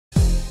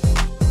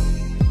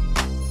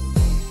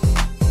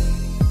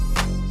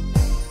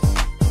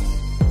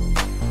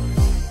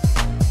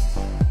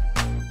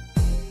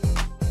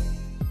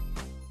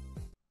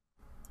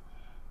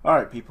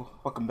Alright people,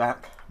 welcome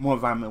back. More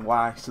Environment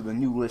Y. So the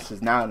new list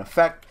is now in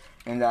effect,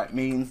 and that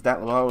means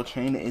that Labradorite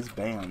chain is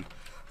banned.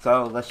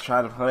 So let's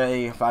try to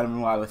play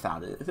Environment Y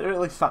without it. It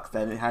really sucks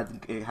that it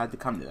had to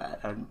come to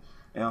that.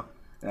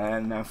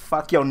 And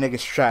fuck your nigga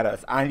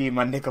Stratus. I need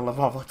my nigga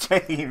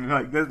Labradorite chain.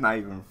 Like, this is not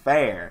even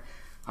fair.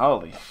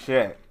 Holy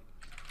shit.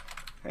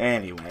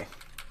 Anyway.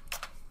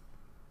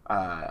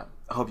 I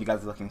hope you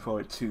guys are looking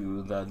forward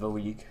to the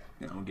league.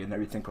 You know, getting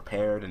everything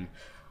prepared, and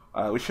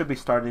we should be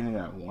starting in,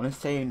 I want to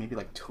say, maybe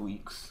like 2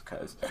 weeks,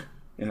 because,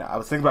 you know, I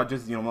was thinking about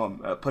just, you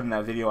know, putting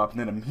that video up and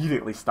then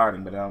immediately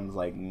starting, but I was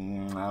like,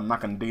 I'm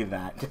not going to do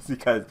that, just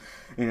because,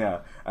 you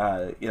know,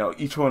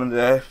 each one of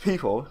the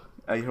people,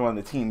 each one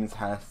of the teams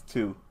has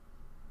to,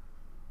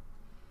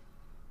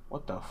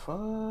 what the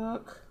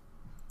fuck?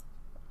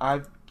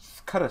 I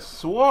could have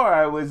swore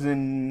I was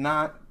in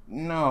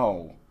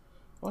no,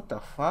 what the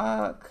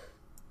fuck?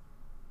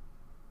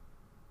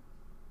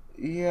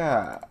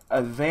 Yeah,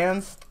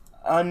 advanced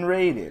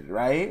unrated,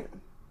 right?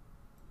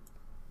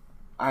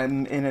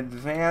 I'm in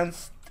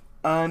advanced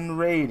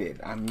unrated.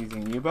 I'm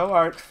using Yubel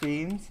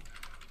Archfiend.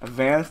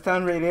 Advanced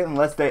unrated,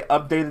 unless they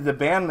updated the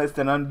ban list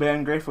and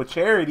unbanned Grateful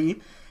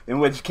Charity, in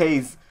which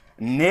case,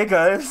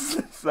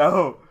 niggas.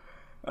 So,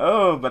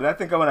 oh, but I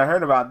think I would have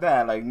heard about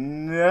that. Like,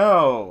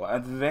 no,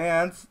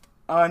 advanced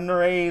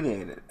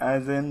unrated,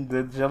 as in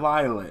the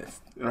July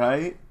list,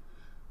 right?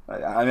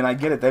 I mean, I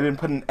get it. They didn't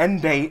put an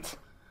end date.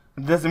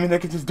 It doesn't mean they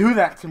can just do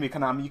that to me,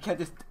 Konami. You can't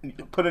just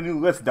put a new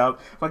list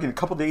up fucking a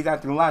couple days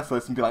after the last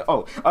list and be like,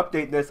 oh,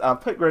 update this,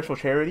 put Grateful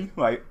Charity.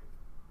 Like,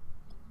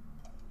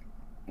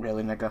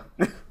 really, nigga?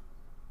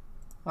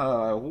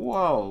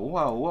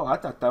 Whoa. I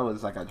thought that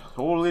was like a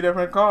totally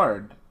different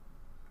card.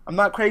 I'm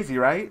not crazy,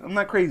 right? I'm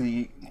not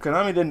crazy.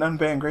 Konami didn't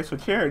unban Grateful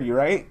Charity,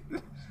 right?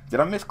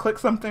 Did I misclick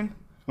something?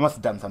 I must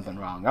have done something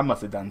wrong.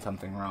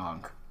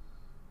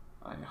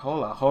 Like,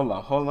 hold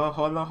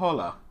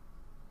on.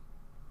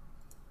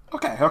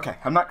 Okay.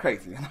 I'm not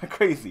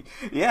crazy.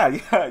 Yeah.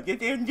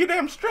 You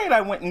damn straight. I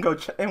went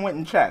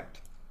and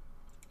checked.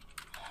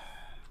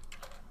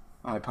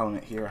 My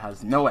opponent here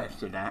has no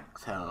extra deck,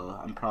 so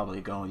I'm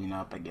probably going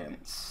up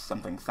against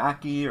something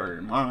Saki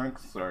or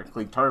Marks or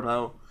Click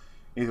Turbo.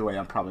 Either way,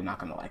 I'm probably not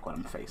gonna like what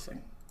I'm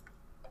facing.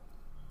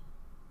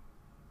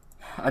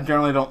 I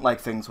generally don't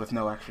like things with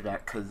no extra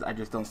deck because I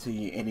just don't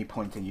see any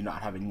point in you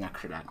not having an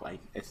extra deck.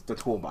 Like, it's the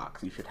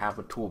toolbox. You should have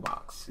a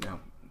toolbox, you know.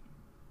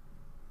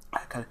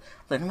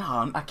 Like,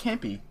 no, I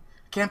can't be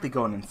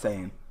going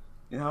insane,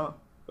 you know.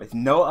 With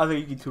no other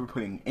YouTuber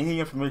putting any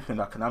information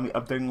about Konami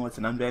updating lists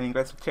and unbanning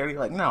Grateful Charity,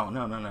 like, no.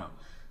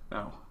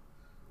 So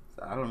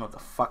I don't know what the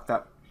fuck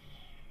that.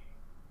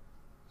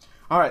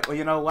 All right, well,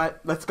 you know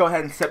what? Let's go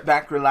ahead and sit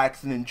back,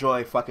 relax, and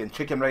enjoy fucking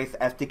Chicken Race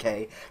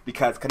FTK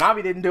because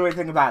Konami didn't do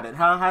anything about it,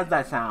 huh? How's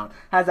that sound?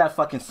 How's that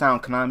fucking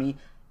sound, Konami?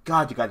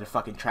 God, you guys are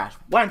fucking trash.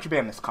 Why didn't you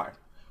ban this card?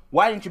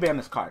 Why didn't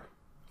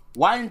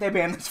they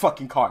ban this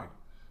fucking card?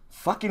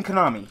 Fucking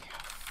Konami.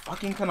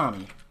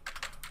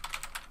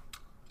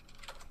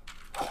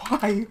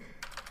 Why?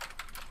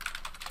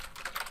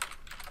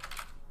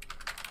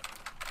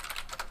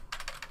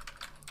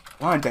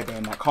 Why didn't they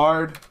ban that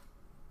card?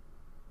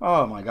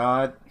 Oh my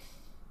god.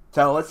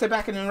 So let's sit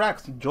back and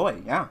relax,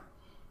 enjoy, yeah.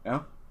 You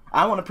know?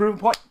 I want to prove a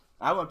point.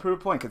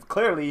 Because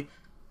clearly,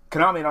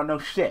 Konami don't know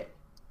shit.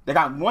 They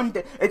got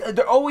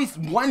they're always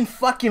one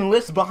fucking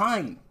list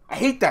behind. I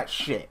hate that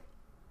shit.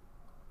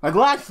 Like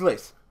last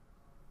list.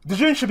 The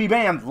Jin should be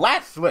banned.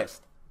 Last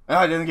list.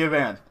 Oh, it didn't get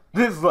banned.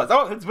 This list.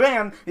 Oh, it's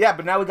banned. Yeah,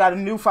 but now we got a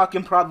new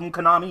fucking problem,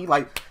 Konami.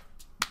 Like,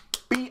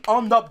 be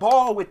on the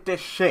ball with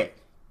this shit.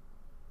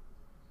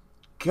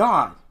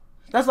 God.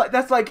 That's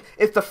like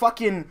if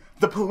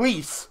the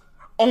police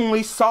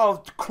only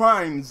solved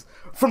crimes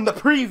from the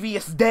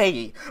previous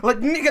day. Like,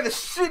 nigga, this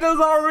shit is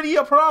already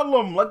a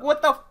problem. Like,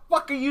 what the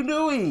fuck are you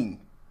doing?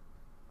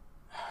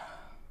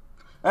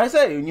 Like I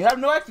say, when you have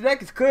no extra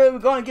deck, it's clearly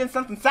going against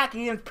something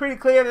Saki, and it's pretty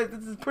clear that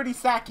this is pretty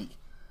Saki.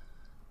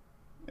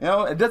 You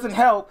know, it doesn't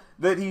help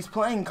that he's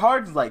playing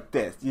cards like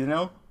this, you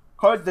know?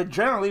 Cards that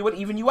generally would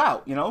even you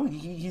out, you know?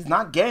 He's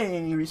not getting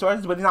any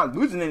resources, but he's not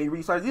losing any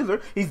resources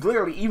either. He's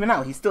literally even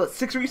out. He's still at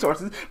 6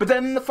 resources, but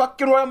then the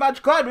fucking Royal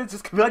Magic Card is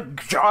just gonna be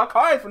like, draw a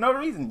card for no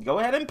reason. Go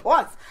ahead and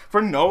plus for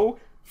no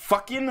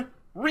fucking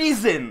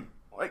reason.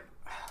 Like,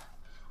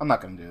 I'm not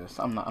gonna do this.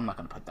 I'm not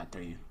gonna put that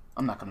to you.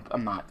 I'm not.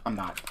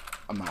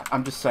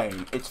 I'm just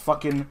saying, it's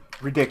fucking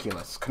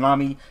ridiculous.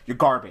 Konami, you're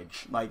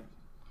garbage. Like,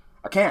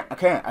 I can't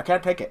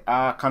take it.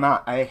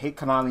 I hate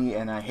Konami,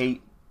 and I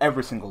hate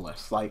every single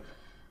list. Like,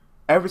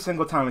 every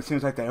single time it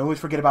seems like they always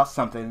forget about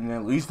something, and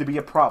it leads to be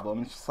a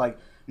problem. It's just like,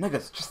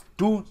 niggas, just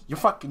do your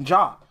fucking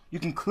job. You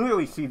can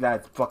clearly see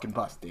that it's fucking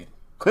busted.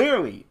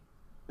 Clearly.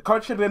 The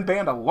card should have been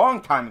banned a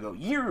long time ago.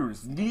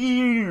 Years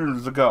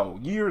ago.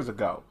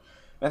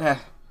 And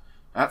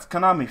that's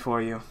Konami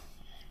for you.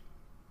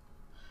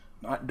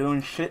 Not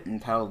doing shit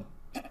until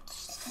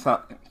it's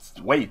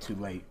way too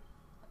late.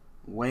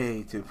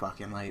 Way too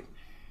fucking late.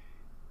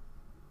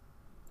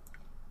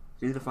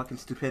 See the fucking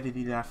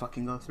stupidity that I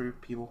fucking go through,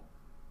 people?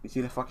 You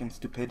see the fucking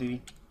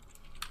stupidity?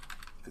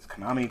 Because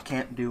Konami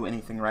can't do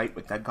anything right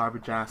with that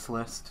garbage ass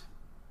list.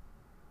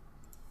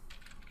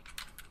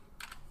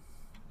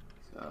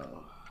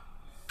 So,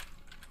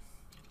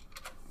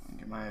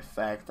 get my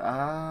effect.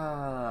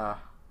 Not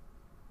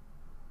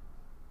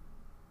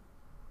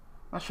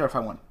sure if I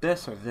want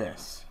this or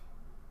this.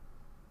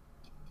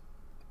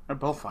 They're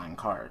both fine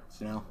cards,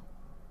 you know?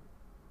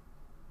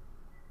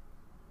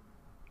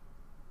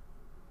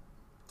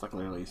 It's like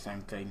literally the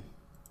same thing.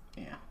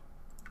 Yeah.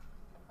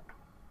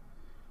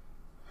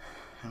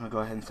 I'm gonna go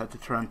ahead and set the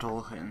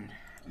Torrential in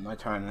my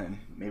turn, and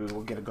maybe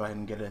we'll go ahead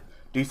and get a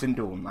decent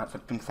duel, not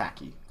something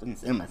sacky. Doesn't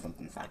seem like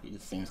something sacky, it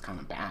just seems kind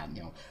of bad,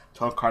 you know.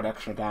 12 card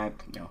extra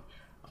deck, you know.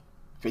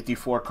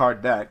 54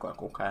 card deck,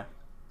 like, okay.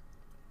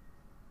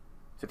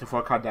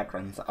 54 card deck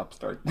runs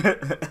upstart.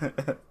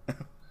 That'd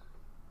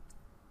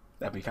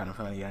be kind of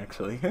funny,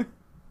 actually.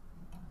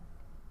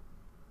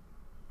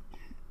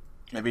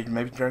 maybe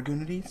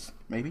Dragoonities?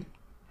 Maybe?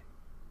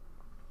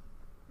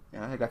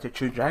 Yeah, I got to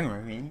choose Dragon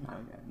Marine. I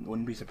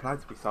wouldn't be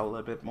surprised if we saw a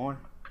little bit more.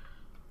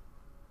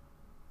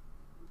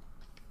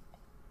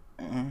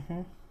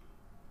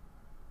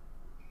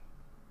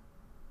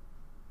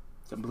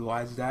 Some Blue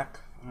Eyes deck.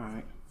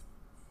 Alright.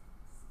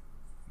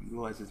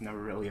 Blue Eyes is never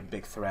really a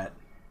big threat.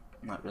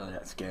 Not really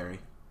that scary.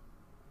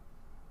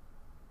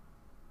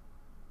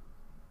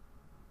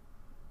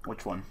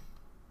 Which one?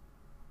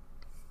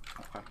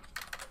 Okay.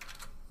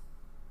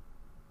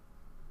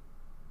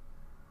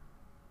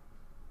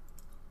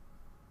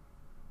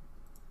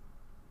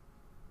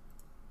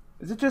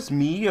 Is it just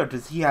me, or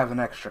does he have an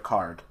extra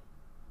card?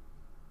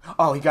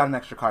 Oh, he got an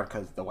extra card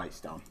because the White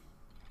Stone.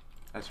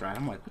 That's right.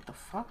 I'm like, what the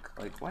fuck?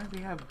 Like, why do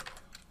we have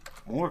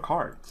more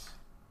cards?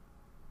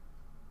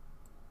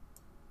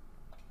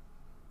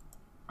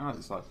 I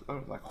was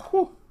like,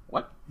 whew,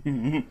 what?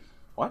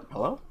 What?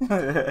 Hello?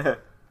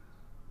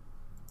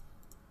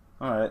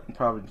 Alright, I'm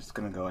probably just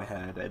gonna go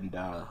ahead and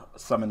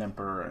summon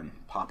Emperor and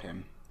pop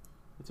him.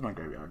 What's in my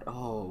graveyard?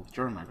 Oh,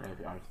 you're in my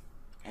graveyard.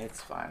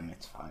 It's fine,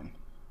 it's fine.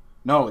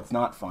 No, it's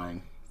not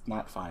fine. It's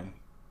not fine.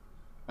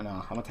 I know,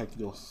 I'm gonna take the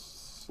duel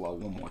slow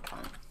one more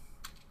time.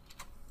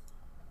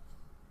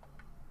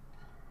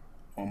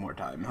 One more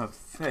time. I'll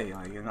say,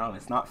 like, you know,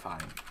 it's not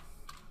fine.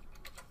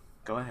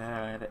 Go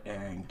ahead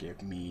and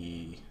give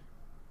me...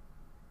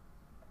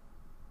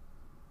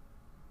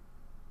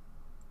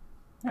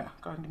 Yeah,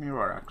 go ahead and give me a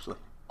roar, actually.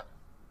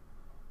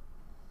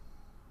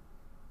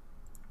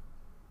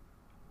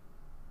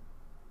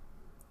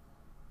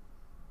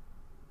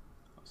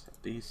 I'll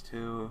set these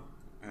two,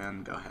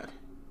 and go ahead.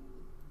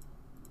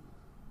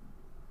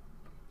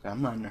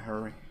 I'm not in a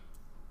hurry.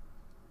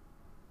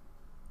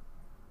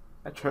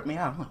 That tripped me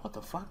out. I'm like, what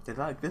the fuck? Did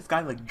like this guy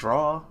like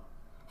draw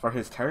for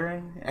his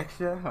turn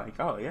extra? Like,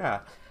 oh yeah.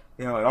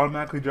 You know, it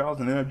automatically draws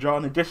and then I draw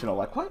an additional.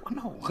 Like, what?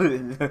 No.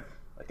 Like,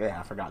 yeah,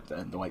 I forgot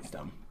the White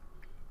Stone.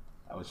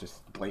 That was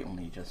just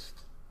blatantly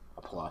just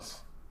a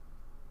plus.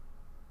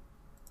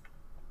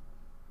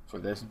 For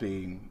this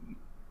being...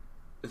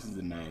 This is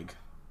a neg.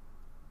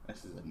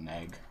 This is a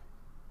neg.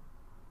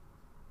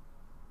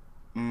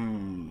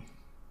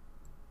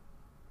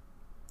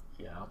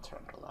 Yeah, I'll turn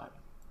to that.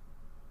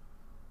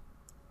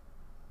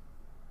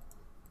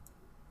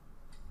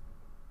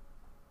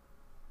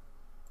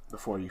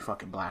 Before you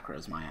fucking Black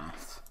Rose my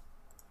ass.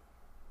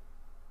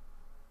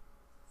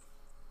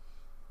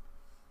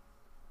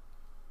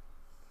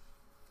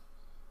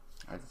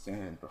 I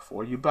said,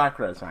 before you Black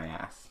Rose my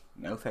ass.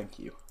 No thank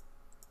you.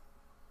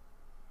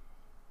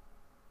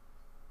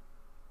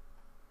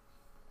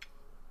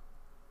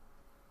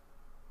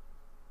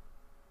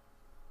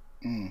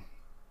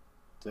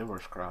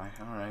 Silver's Cry,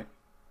 alright.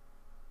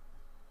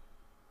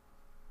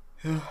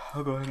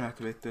 I'll go ahead and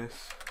activate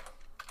this.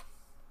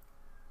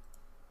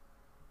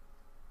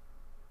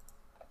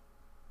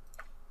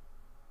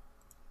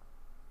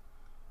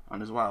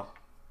 Might as well.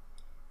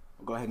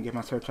 I'll go ahead and get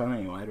my search on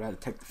anyway. I'd rather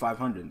take the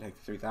 500 and take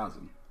the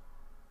 3000.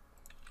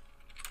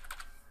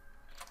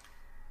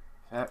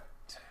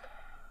 Effect.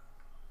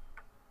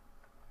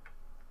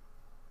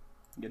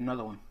 Get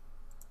another one.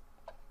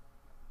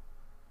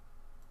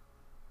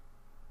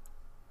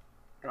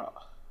 Draw.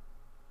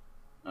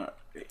 Alright.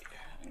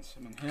 And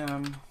summon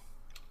him.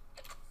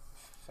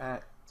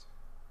 Effect.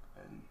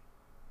 And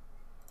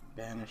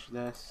banish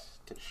this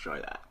to destroy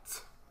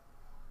that.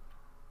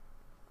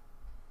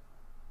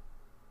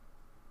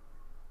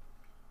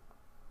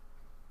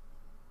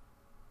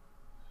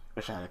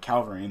 Wish I had a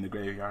Calvary in the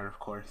graveyard, of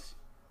course.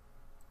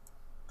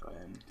 Go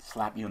ahead and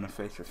slap you in the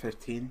face for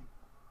 15.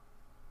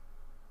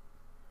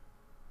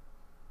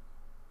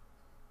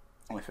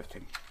 Only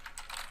 15.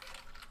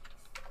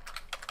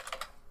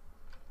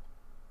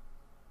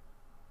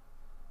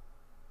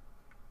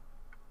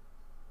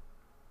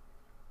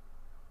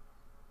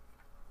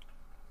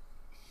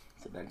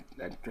 So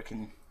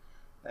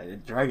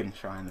that Dragon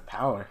Shrine, the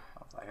power.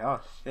 I was like,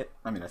 oh shit.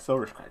 I mean, a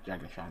Silver's Cry,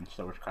 Dragon Shrine,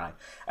 Silver's Cry.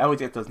 I always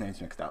get those names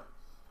mixed up.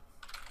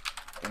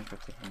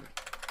 1500.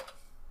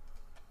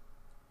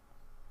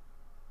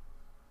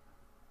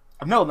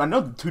 I know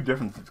the two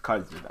differences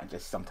cards. I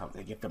just sometimes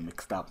I get them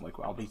mixed up. Like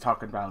I'll be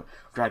talking about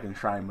Dragon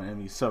Shrine, but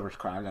then Silver's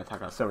Cry. I gotta talk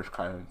about Silver's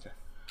Cry.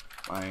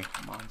 My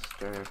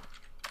monster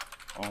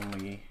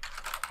only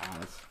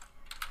has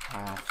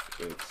half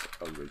its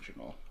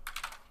original.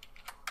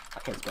 I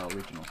can't spell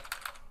original.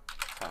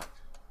 Fact.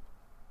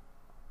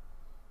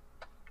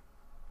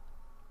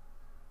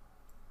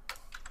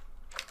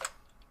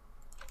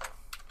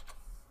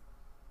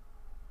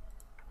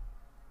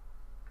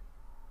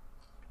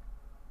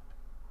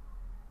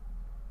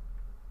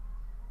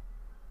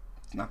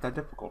 It's not that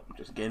difficult. I'm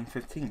just getting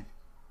 15.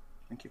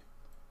 Thank you.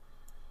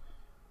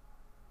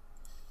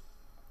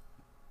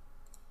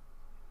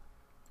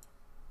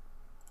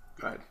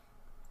 Good.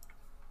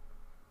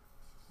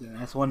 Yeah,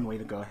 that's one way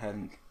to go ahead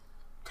and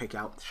take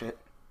out shit.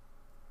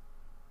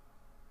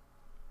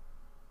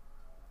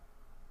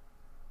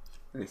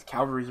 These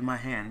cavalry's in my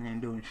hand,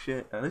 ain't doing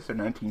shit. At least they're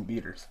 19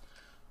 beaters.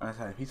 Like I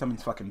said, if he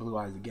summons fucking Blue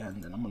Eyes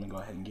again, then I'm gonna go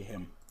ahead and get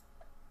him.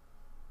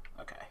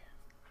 Okay.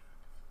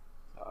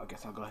 So I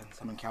guess I'll go ahead and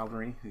summon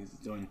cavalry. He's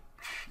doing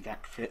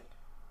jack shit.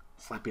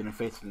 Slap you in the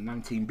face with a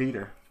 19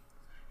 beater.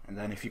 And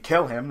then if you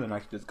kill him, then I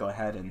can just go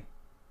ahead and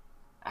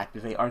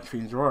activate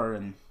Archfiend's Roar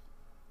and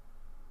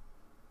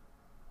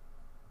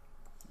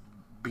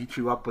beat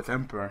you up with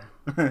Emperor.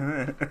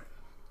 I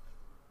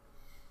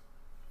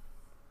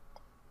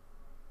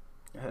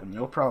have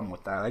no problem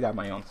with that. I got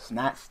my own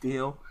Snatch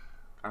Steel.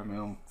 Got my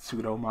own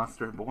Pseudo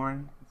Monster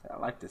Born. I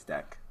like this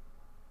deck.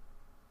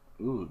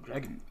 Ooh,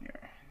 Dragon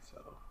here.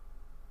 So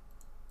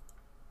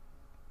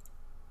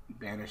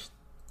banish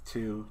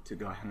 2 to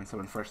go ahead and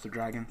summon first the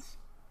dragons.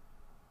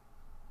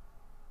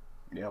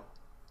 Yep.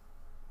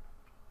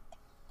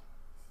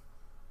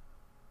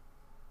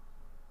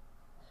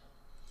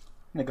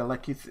 Nigga,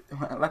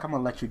 like I'm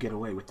gonna let you get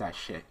away with that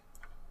shit.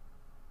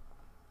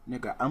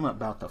 Nigga, I'm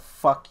about to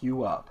fuck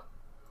you up.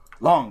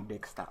 Long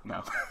dick stop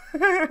now.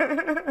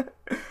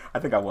 I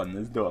think I won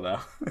this duel though.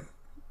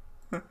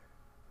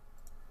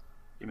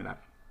 Give me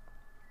that.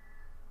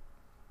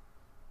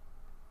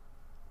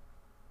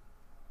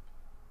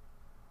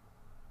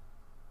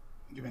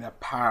 Give me that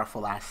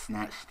powerful ass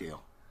Snatch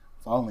Steel.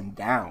 Falling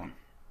down.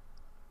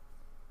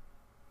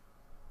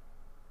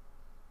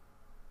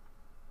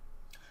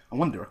 I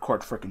wanted to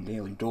record freaking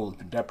daily duels,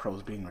 but Dead Pro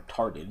is being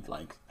retarded.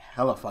 Like,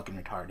 hella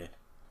fucking retarded.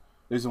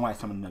 The reason why I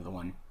summoned another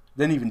one.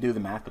 Didn't even do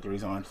the math, but the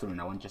reason why I'm summoning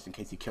another one, just in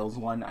case he kills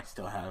one, I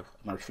still have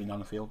an Archfiend on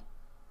the field.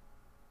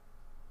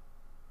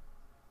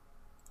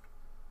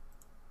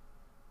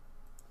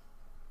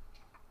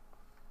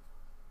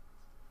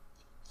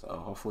 So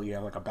hopefully you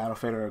have like a Battle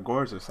Fate or a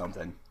Gorz or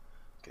something.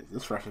 Because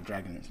this Russian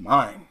Dragon is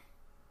mine.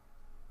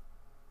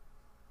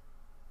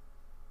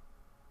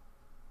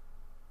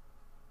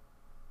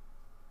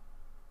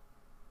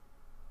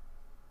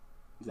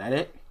 Is that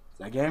it? Is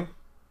that game?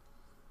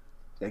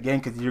 Is that game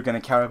because you're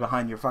going to cower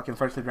behind your fucking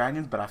first of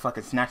dragons, but I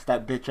fucking snatched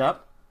that bitch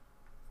up?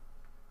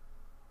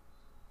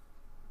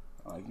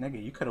 Like,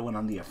 nigga, you could have went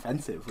on the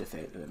offensive with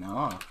it.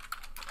 No.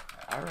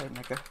 Alright,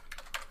 nigga.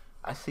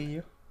 I see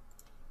you.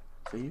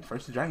 See,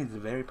 First of Dragons is a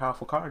very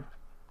powerful card.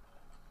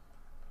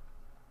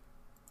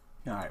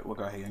 Alright, we'll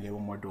go ahead and get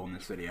one more duel in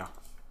this video.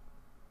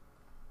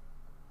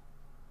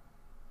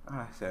 Like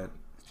I said,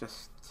 it's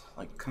just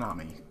like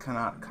Konami.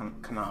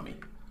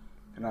 Konami,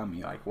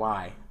 like,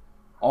 why?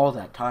 All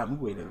that time,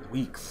 we waited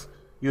weeks.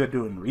 You were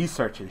doing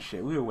research and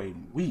shit. We were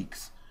waiting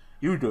weeks.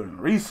 You were doing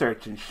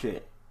research and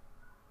shit.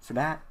 For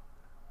that?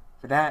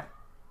 For that?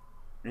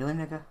 Really,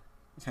 nigga?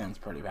 This hand's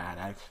pretty bad,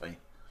 actually.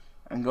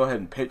 I can go ahead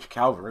and pitch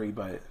Cavalry,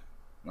 but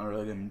not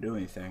really gonna do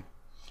anything.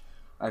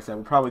 Like I said,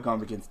 we're probably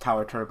going against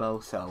Tower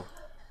Turbo, so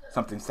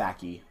something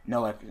sacky.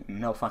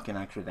 No fucking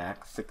extra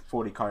deck.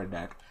 40 card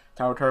deck.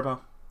 Tower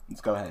Turbo?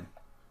 Let's go ahead.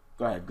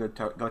 Go ahead.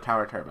 Go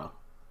Tower Turbo.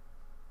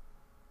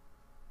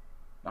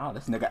 Oh,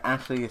 this nigga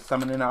actually is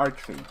summoning an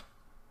Archfiend.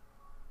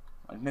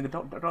 Like, nigga,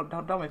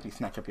 don't make me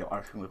snatch up your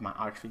Archfiend with my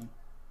Archfiend.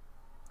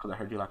 Because I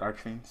heard you like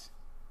Archfiends.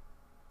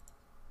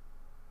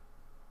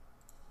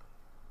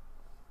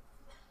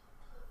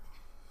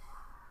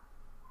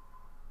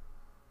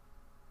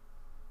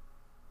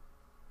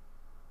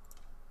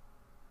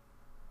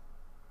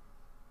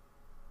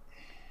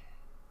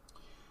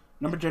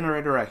 Number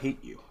generator, I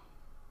hate you.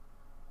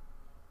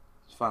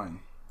 It's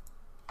fine.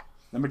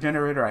 Number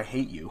generator, I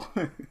hate you.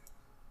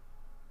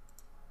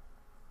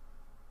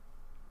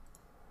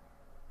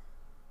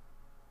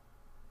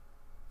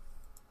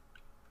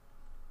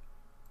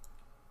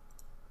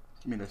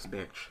 Give me this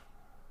bitch.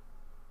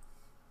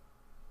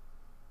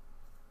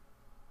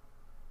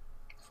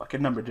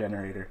 Fucking number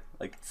generator.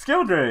 Like,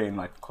 skill drain.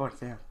 Like, of course,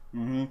 yeah.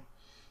 I'm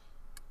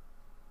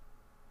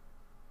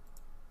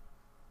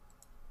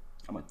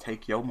gonna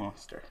take your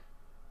monster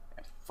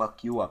and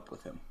fuck you up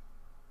with him.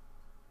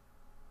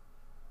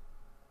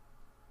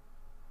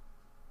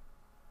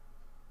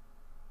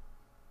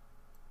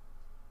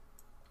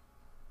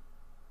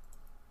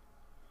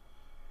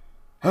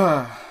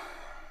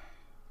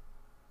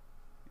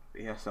 If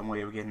we have some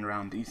way of getting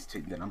around these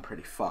two, then I'm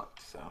pretty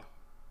fucked, so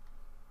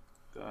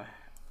go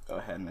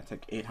ahead and I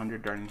take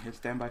 800 during his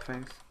standby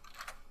phase.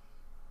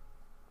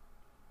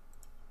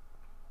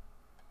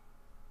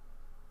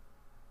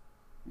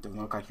 Doesn't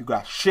look like you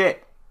got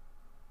shit.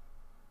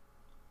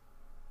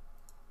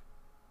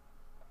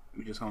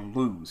 You're just gonna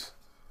lose.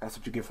 That's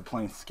what you get for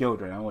playing skill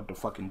drain. I want to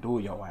fucking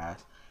duel your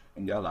ass.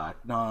 And you're like,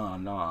 no,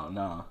 no,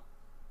 no.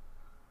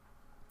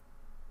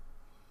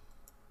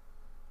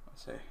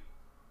 Let's see.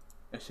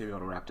 Let's see if we're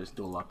able to wrap this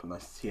duel up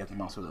unless he has a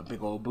monster with a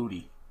big old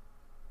booty.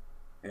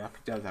 Yeah,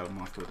 he does have a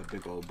monster with a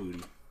big old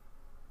booty.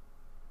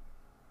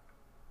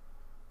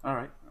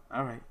 Alright,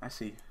 I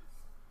see.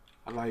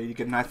 Allow you to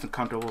get nice and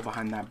comfortable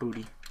behind that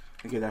booty.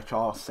 And get that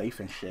y'all all safe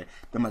and shit.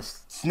 They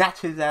must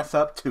snatch his ass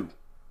up too.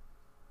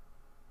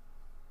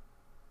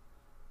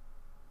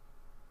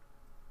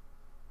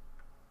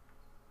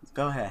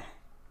 Go ahead.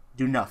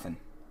 Do nothing.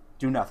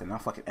 Do nothing. I'll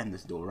fucking end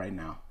this duel right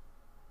now.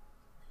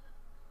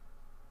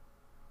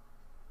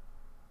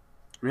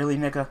 Really,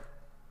 nigga?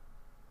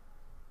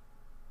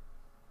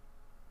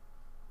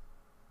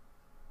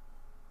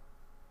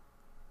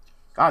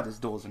 God, this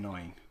duel is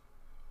annoying.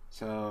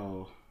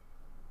 So,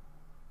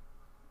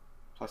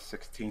 plus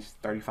 16,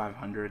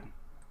 3,500.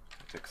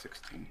 I'll take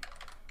 16.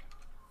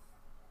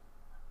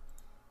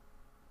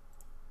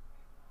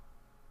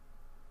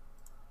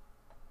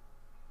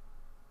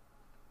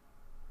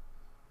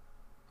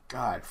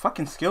 God,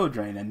 fucking skill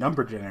drain and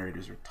number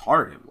generators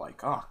retarded.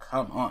 Like, oh,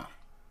 come on.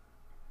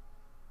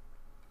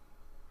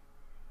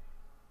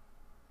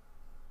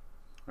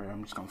 Or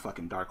I'm just gonna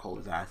fucking dark hold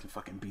his ass and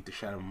fucking beat the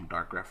shit out of him with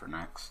Dark Grepher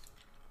next.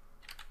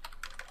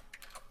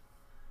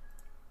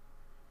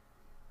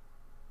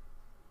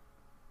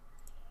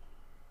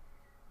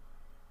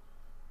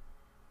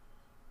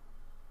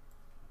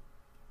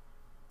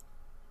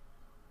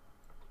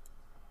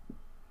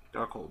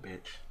 Dark hold,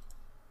 bitch.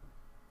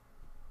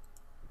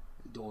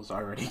 The duel's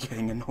already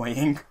getting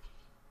annoying.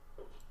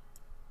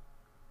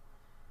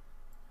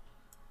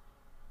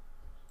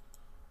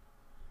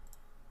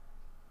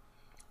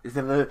 Is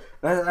it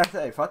I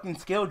say fucking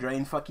skill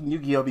drain? Fucking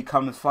Yu-Gi-Oh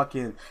becomes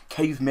fucking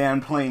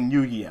caveman playing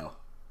Yu-Gi-Oh.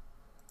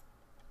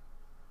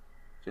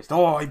 Just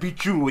I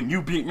beat you and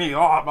you beat me.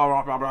 Oh, blah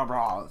blah blah blah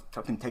blah.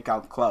 Fucking take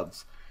out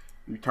clubs.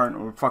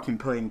 We're fucking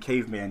playing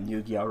caveman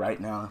Yu-Gi-Oh right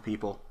now,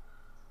 people.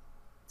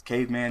 It's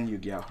caveman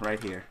Yu-Gi-Oh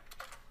right here.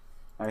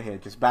 Right here,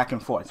 just back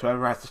and forth.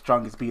 Whoever has the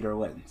strongest beater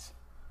wins.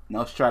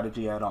 No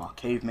strategy at all.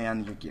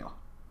 Caveman Yu-Gi-Oh.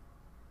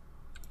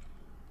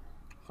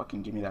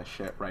 Fucking give me that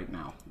shit right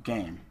now.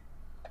 Game.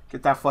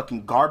 Get that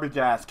fucking garbage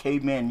ass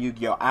caveman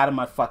Yu-Gi-Oh out of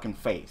my fucking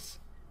face.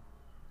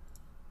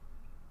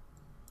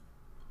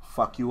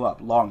 Fuck you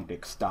up, long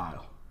dick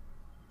style.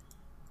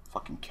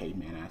 Fucking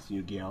caveman ass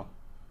Yu-Gi-Oh.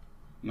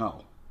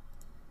 No.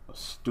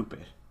 That's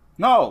stupid.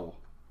 No!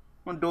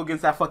 I'm gonna do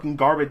against that fucking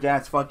garbage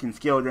ass fucking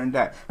skill drain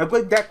deck. Like,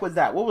 what deck was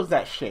that? What was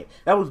that shit?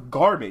 That was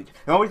garbage.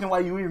 The only reason why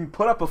you even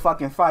put up a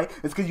fucking fight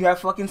is because you have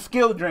fucking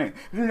skill drain.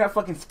 If you didn't have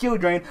fucking skill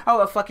drain, I would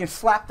have fucking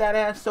slapped that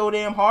ass so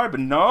damn hard. But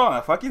no,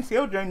 fucking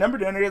skill drain. Number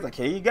generator is like,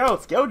 here you go,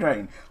 skill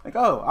drain. Like,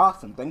 oh,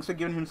 awesome. Thanks for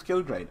giving him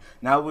skill drain.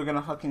 Now we're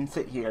gonna fucking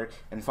sit here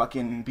and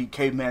fucking be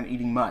caveman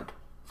eating mud.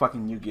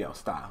 Fucking Yu-Gi-Oh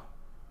style.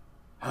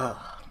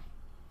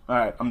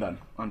 Alright, I'm done.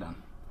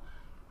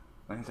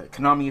 Like I said,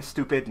 Konami is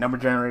stupid. Number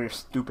generator is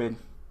stupid.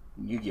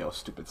 Yu-Gi-Oh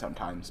stupid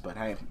sometimes, but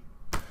hey,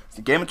 it's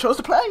the game I chose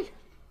to play.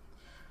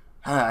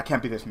 I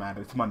can't be this mad.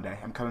 It's Monday.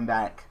 I'm coming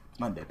back. It's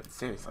Monday, but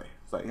seriously,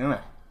 it's like, you know,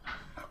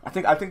 I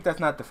think that's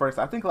not the first.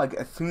 I think like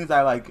as soon as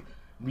I like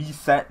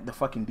reset the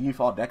fucking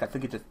default deck, I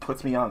think it just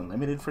puts me on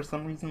limited for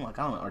some reason. Like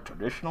I don't know, or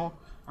traditional.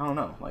 I don't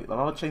know. Like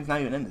all the chain's not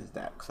even in this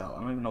deck, so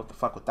I don't even know what the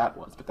fuck that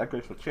was. But that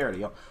Graceful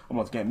Charity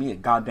almost gave me a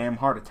goddamn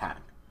heart attack.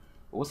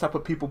 What's up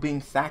with people being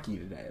sacky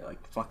today?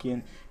 Like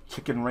fucking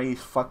chicken race,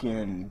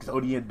 fucking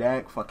Exodia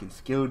deck, fucking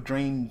skill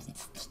drain,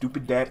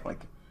 stupid deck.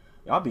 Like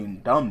y'all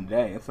being dumb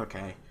today. It's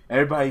okay.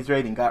 Everybody's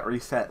rating got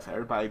reset, so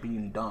everybody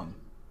being dumb.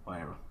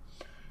 Whatever.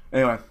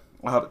 Anyway,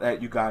 I hope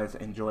that you guys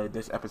enjoyed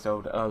this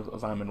episode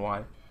of Lyman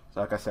Y.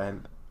 So like I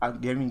said,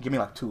 give me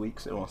like 2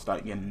 weeks and we'll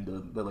start getting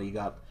the league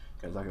up.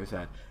 Because like I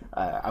said,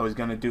 I was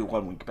gonna do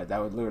 1 week, but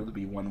that would literally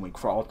be 1 week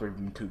for all three of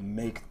them to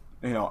make,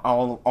 you know,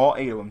 all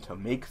 8 of them to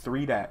make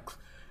 3 decks.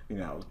 You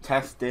know,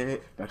 test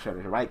it, make sure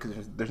it's right,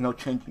 because there's no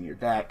changing your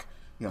deck.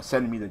 You know,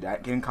 sending me the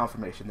deck, getting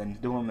confirmation, then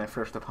doing their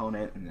first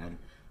opponent, and then,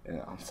 you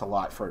know, it's a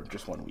lot for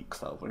just 1 week,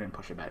 so we're going to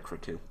push it back for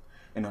 2.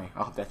 Anyway,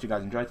 I hope that you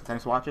guys enjoyed.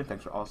 Thanks for watching.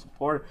 Thanks for all the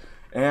support.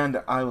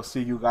 And I will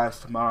see you guys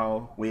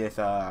tomorrow with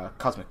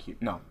Cosmic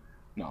Yubel.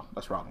 No,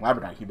 that's wrong.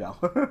 Labradorite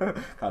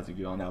Yubel. Cosmic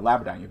Yubel, no.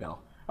 Labradorite Yubel.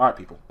 Alright,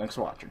 people. Thanks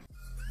for watching.